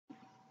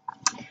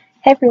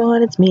Hey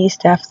everyone, it's me,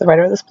 Steph, the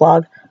writer of this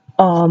blog.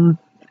 Um,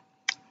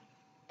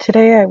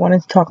 Today I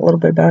wanted to talk a little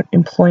bit about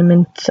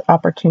employment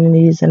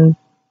opportunities and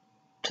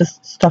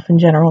just stuff in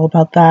general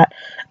about that.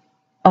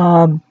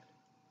 Um,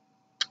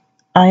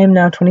 I am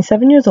now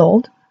 27 years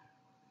old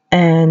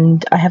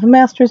and I have a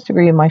master's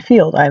degree in my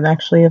field. I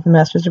actually have a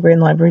master's degree in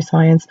library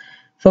science,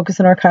 focus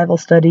in archival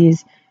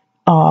studies.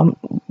 Um,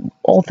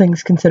 all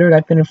things considered,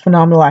 I've been a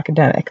phenomenal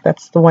academic.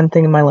 That's the one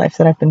thing in my life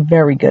that I've been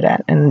very good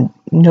at, and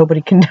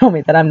nobody can tell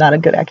me that I'm not a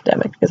good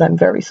academic because I'm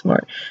very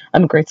smart.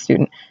 I'm a great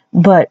student.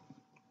 But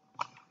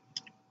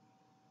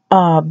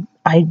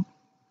I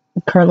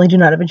currently do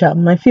not have a job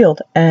in my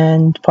field,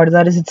 and part of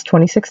that is it's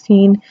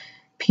 2016.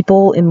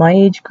 People in my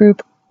age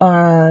group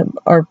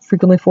are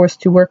frequently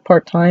forced to work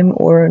part-time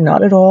or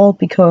not at all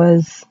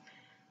because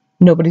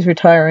nobody's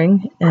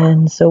retiring,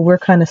 and so we're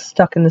kind of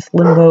stuck in this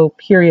limbo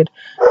period.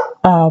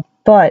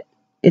 But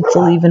it's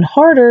even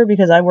harder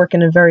because I work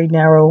in a very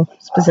narrow,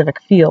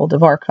 specific field of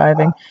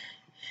archiving,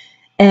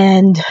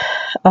 and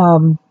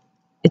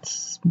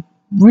it's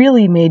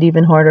really made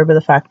even harder by the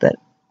fact that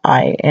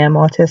I am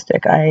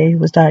autistic. I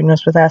was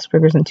diagnosed with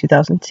Asperger's in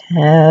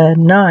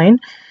 2009,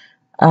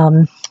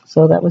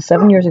 so that was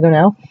 7 years ago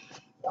now,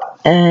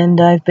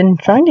 and I've been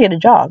trying to get a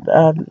job,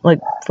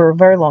 for a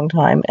very long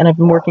time, and I've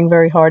been working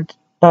very hard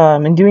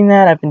in doing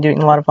that. I've been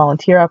doing a lot of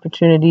volunteer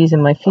opportunities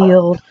in my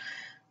field.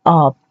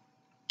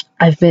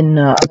 I've been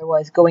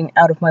otherwise going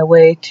out of my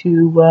way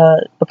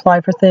to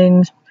apply for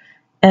things,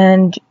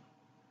 and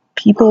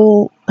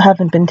people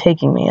haven't been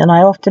taking me, and I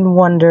often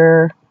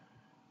wonder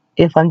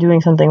if I'm doing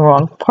something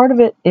wrong. Part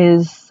of it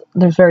is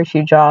there's very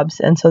few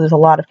jobs, and so there's a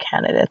lot of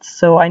candidates.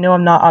 So I know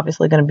I'm not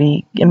obviously going to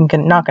be,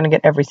 not going to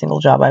get every single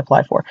job I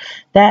apply for.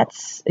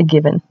 That's a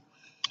given.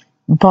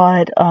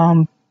 But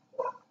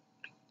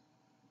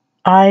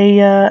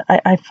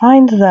I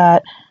find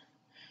that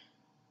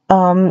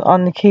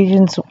on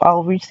occasions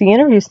I'll reach the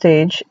interview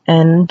stage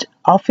and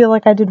I'll feel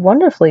like I did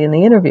wonderfully in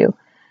the interview,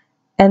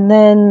 and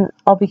then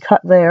I'll be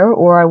cut there,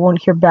 or I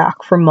won't hear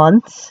back for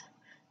months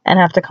and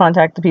have to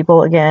contact the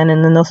people again,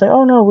 and then they'll say,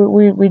 oh no,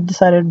 we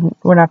decided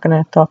we're not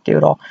going to talk to you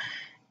at all.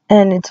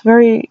 And it's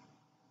very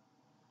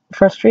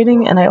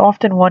frustrating, and I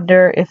often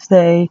wonder if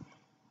they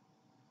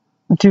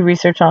do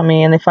research on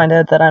me and they find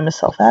out that I'm a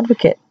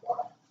self-advocate,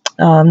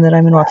 that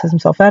I'm an autism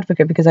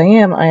self-advocate, because I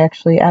am. I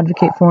actually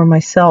advocate for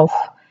myself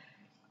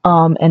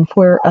and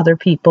for other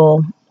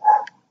people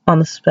on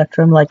the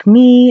spectrum like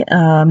me,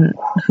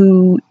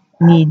 who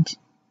need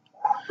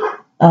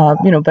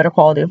better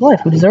quality of life,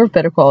 who deserve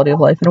better quality of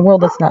life in a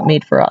world that's not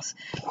made for us.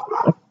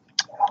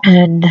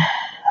 And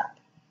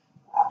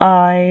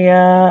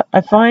I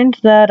find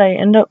that I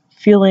end up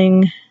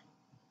feeling,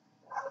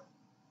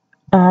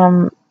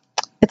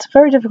 it's a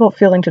very difficult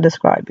feeling to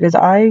describe, because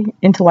I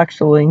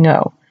intellectually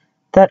know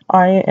that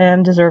I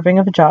am deserving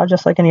of a job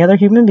just like any other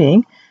human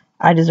being.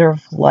 I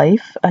deserve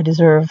life. I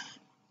deserve,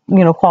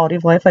 quality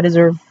of life. I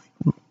deserve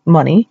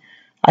money.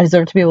 I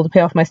deserve to be able to pay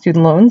off my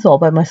student loans all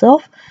by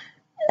myself.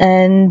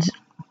 And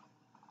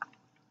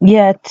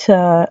yet,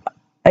 I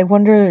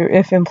wonder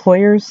if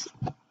employers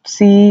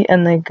see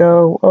and they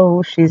go,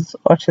 oh, she's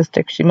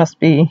autistic, she must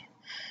be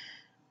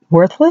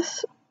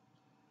worthless.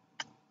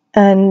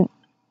 And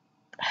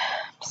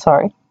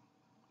sorry,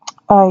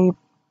 I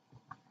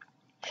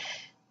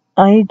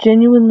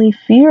genuinely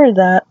fear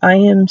that I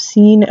am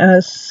seen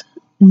as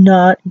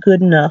not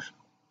good enough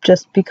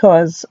just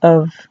because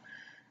of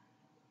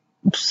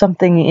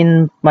something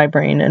in my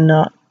brain and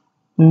not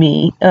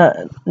me.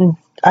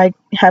 I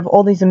have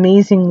all these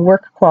amazing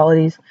work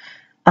qualities.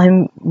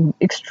 I'm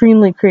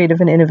extremely creative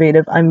and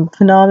innovative. I'm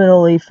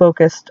phenomenally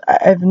focused.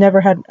 I've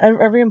never had,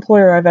 every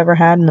employer I've ever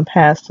had in the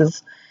past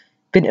has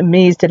been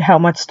amazed at how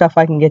much stuff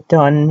I can get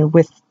done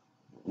with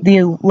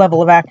the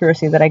level of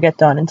accuracy that I get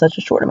done in such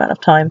a short amount of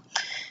time.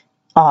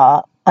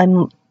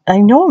 I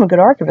know I'm a good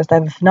archivist. I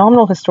have a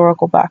phenomenal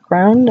historical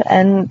background,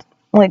 and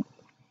I'm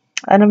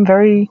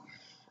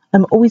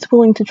always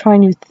willing to try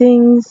new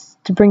things,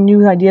 to bring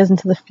new ideas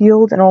into the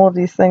field and all of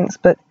these things,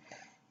 but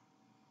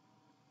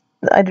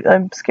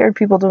I'm scared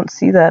people don't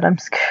see that. I'm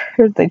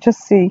scared they just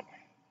see,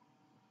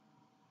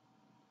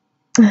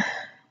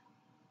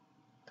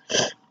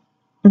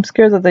 I'm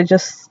scared that they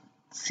just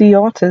see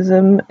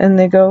autism and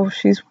they go,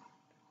 she's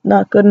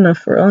not good enough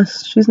for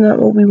us. She's not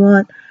what we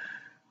want.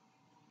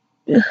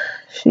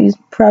 She's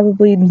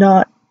probably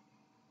not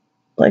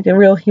like a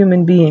real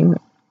human being.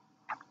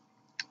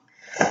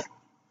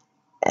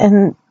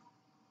 And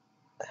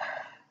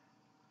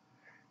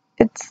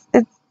it's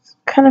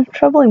kind of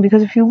troubling,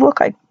 because if you look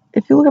at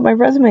my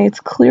resume, it's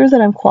clear that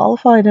I'm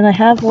qualified and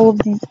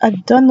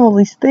I've done all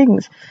these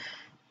things,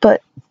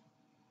 but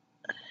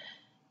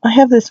I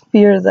have this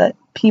fear that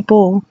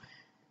people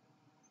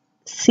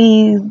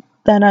see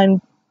that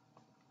I'm,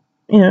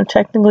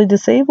 technically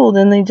disabled,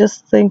 and they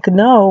just think,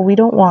 no, we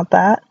don't want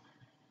that.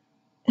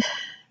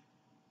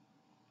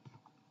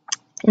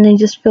 And they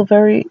just feel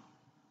very,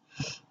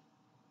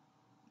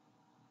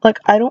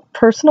 I don't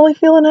personally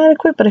feel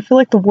inadequate, but I feel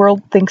like the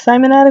world thinks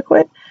I'm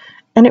inadequate,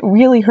 and it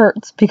really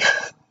hurts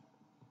because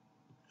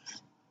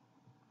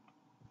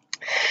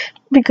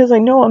because I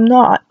know I'm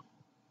not.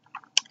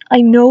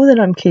 I know that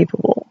I'm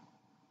capable,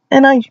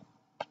 and I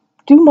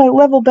do my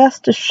level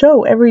best to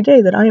show every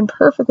day that I am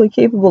perfectly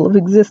capable of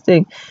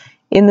existing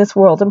in this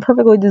world. I'm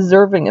perfectly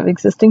deserving of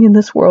existing in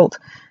this world,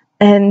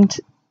 and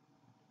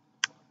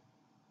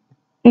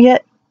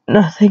yet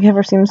nothing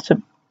ever seems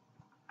to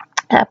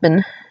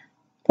happen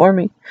for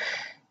me.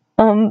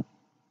 I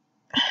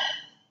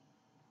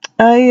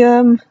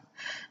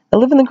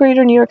live in the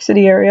greater New York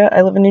City area.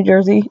 I live in New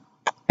Jersey,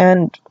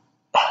 and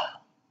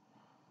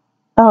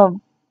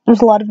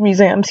there's a lot of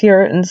museums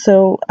here, and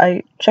so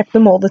I check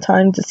them all the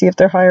time to see if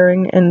they're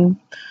hiring, and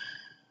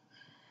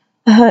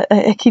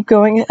I keep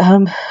going.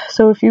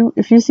 So if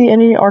you see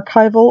any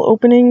archival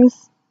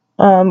openings,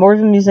 or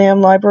even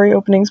museum library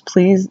openings,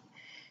 please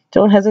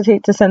don't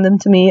hesitate to send them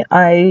to me.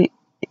 I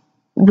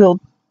will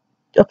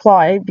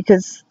apply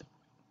because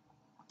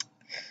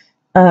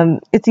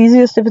it's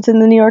easiest if it's in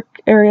the New York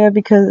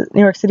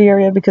City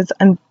area, because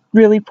I'm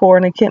really poor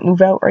and I can't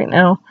move out right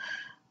now.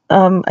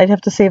 I'd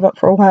have to save up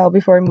for a while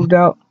before I moved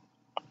out.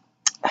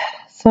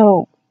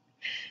 So,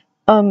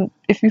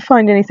 if you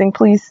find anything,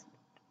 please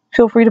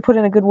feel free to put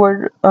in a good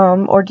word,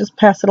 or just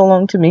pass it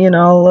along to me, and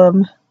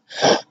I'll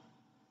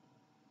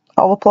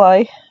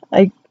apply.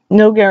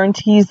 No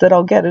guarantees that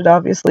I'll get it,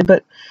 obviously,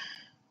 but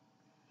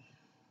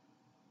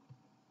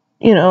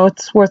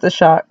it's worth a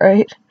shot,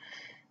 right?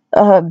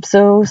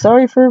 So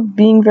sorry for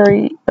being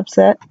very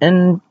upset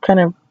and kind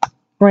of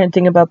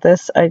ranting about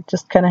this. I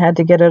just kind of had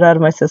to get it out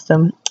of my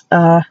system.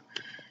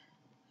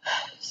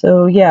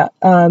 So yeah,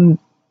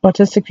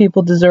 autistic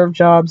people deserve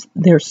jobs.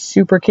 They're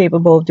super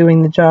capable of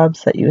doing the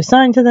jobs that you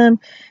assign to them.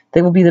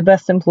 They will be the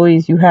best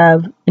employees you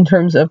have in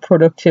terms of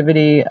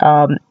productivity.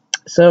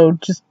 So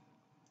just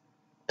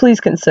please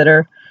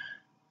consider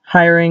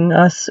hiring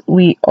us.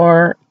 We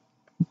are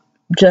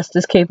just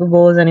as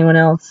capable as anyone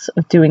else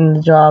of doing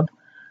the job.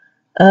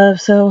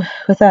 So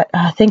with that,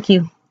 thank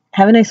you.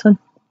 Have a nice one.